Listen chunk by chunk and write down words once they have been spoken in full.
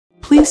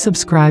Please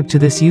subscribe to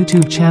this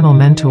YouTube channel.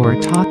 Mentor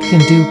Talk Can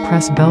Do.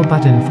 Press bell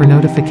button for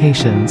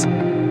notifications.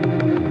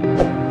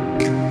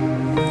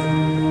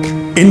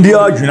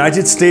 India,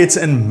 United States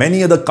and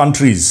many other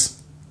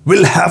countries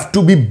will have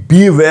to be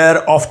beware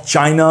of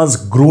China's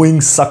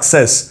growing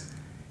success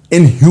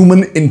in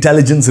human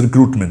intelligence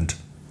recruitment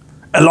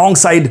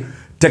alongside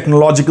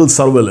technological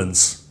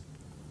surveillance.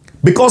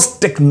 Because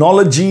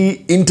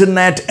technology,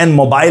 internet and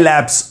mobile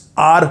apps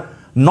are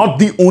not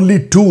the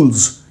only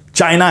tools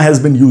China has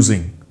been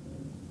using.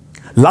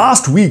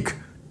 Last week,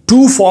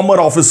 two former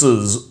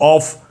officers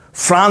of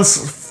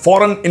France's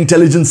Foreign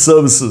Intelligence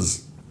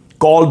Services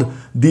called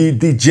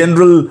the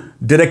General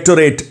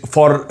Directorate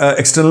for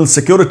External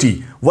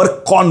Security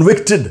were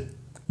convicted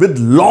with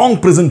long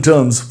prison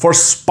terms for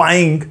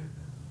spying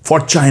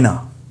for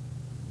China.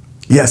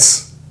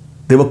 Yes,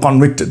 they were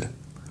convicted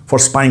for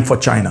spying for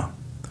China.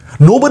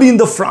 Nobody in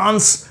the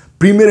France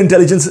Premier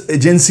Intelligence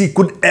Agency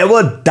could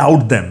ever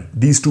doubt them,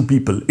 these two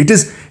people. It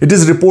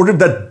is reported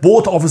that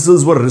both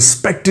officers were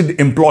respected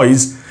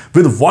employees,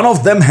 with one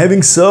of them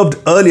having served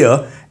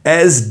earlier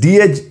as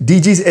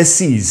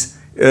DGSE's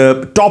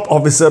top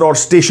officer or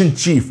station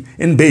chief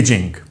in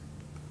Beijing.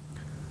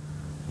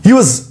 He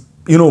was,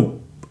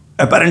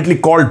 apparently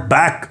called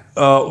back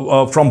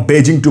from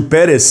Beijing to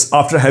Paris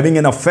after having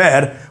an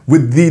affair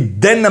with the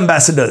then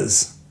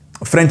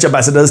French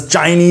ambassador's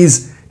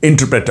Chinese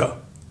interpreter.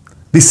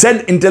 The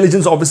said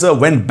intelligence officer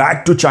went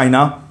back to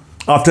China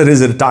after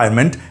his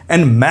retirement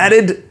and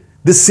married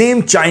the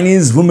same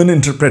Chinese woman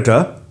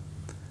interpreter.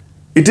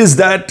 It is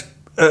that,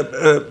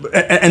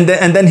 and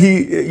then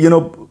he,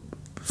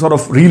 sort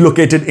of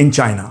relocated in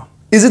China.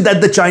 Is it that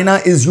the China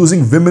is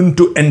using women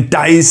to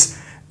entice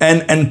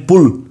and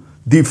pull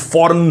the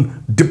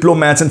foreign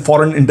diplomats and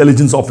foreign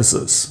intelligence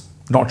officers?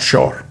 Not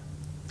sure.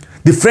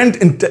 The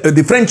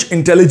French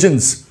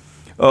intelligence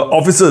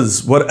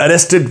officers were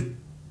arrested,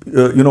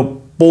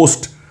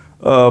 post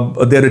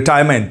their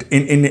retirement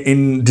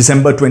in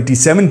December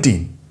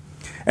 2017.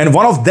 And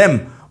one of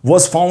them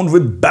was found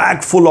with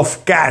bag full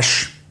of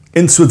cash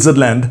in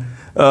Switzerland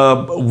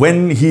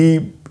when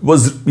he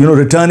was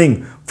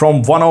returning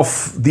from one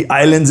of the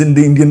islands in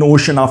the Indian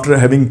Ocean after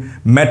having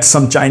met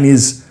some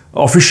Chinese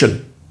official.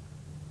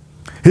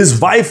 His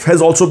wife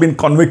has also been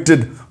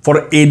convicted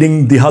for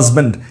aiding the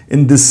husband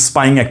in these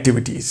spying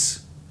activities.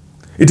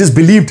 It is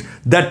believed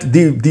that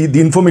the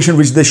information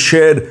which they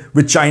shared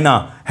with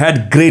China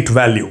had great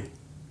value.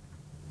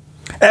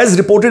 As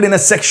reported in a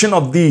section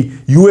of the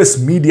US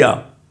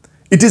media,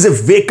 it is a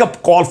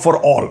wake-up call for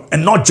all,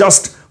 and not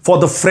just for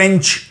the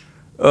French,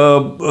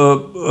 not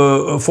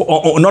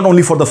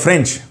only for the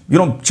French.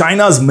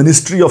 China's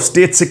Ministry of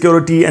State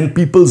Security and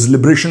People's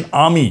Liberation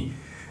Army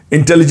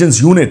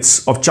intelligence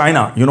units of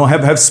China,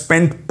 have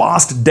spent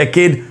past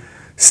decade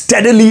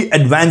steadily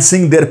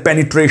advancing their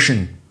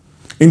penetration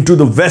into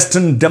the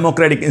Western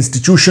democratic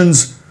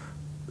institutions,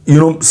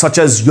 such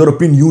as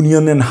European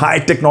Union and high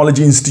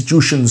technology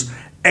institutions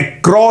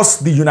across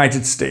the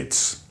United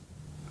States.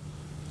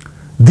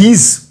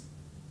 These,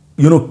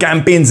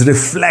 campaigns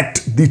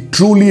reflect the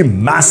truly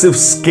massive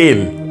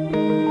scale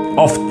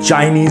of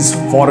Chinese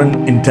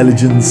foreign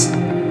intelligence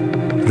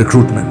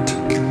recruitment.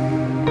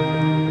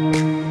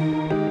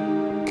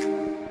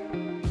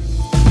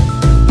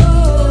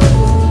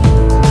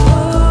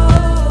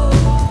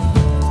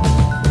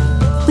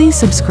 Please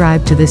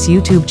subscribe to this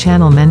YouTube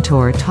channel.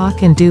 Mentor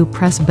Talk and Do.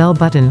 Press bell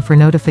button for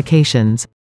notifications.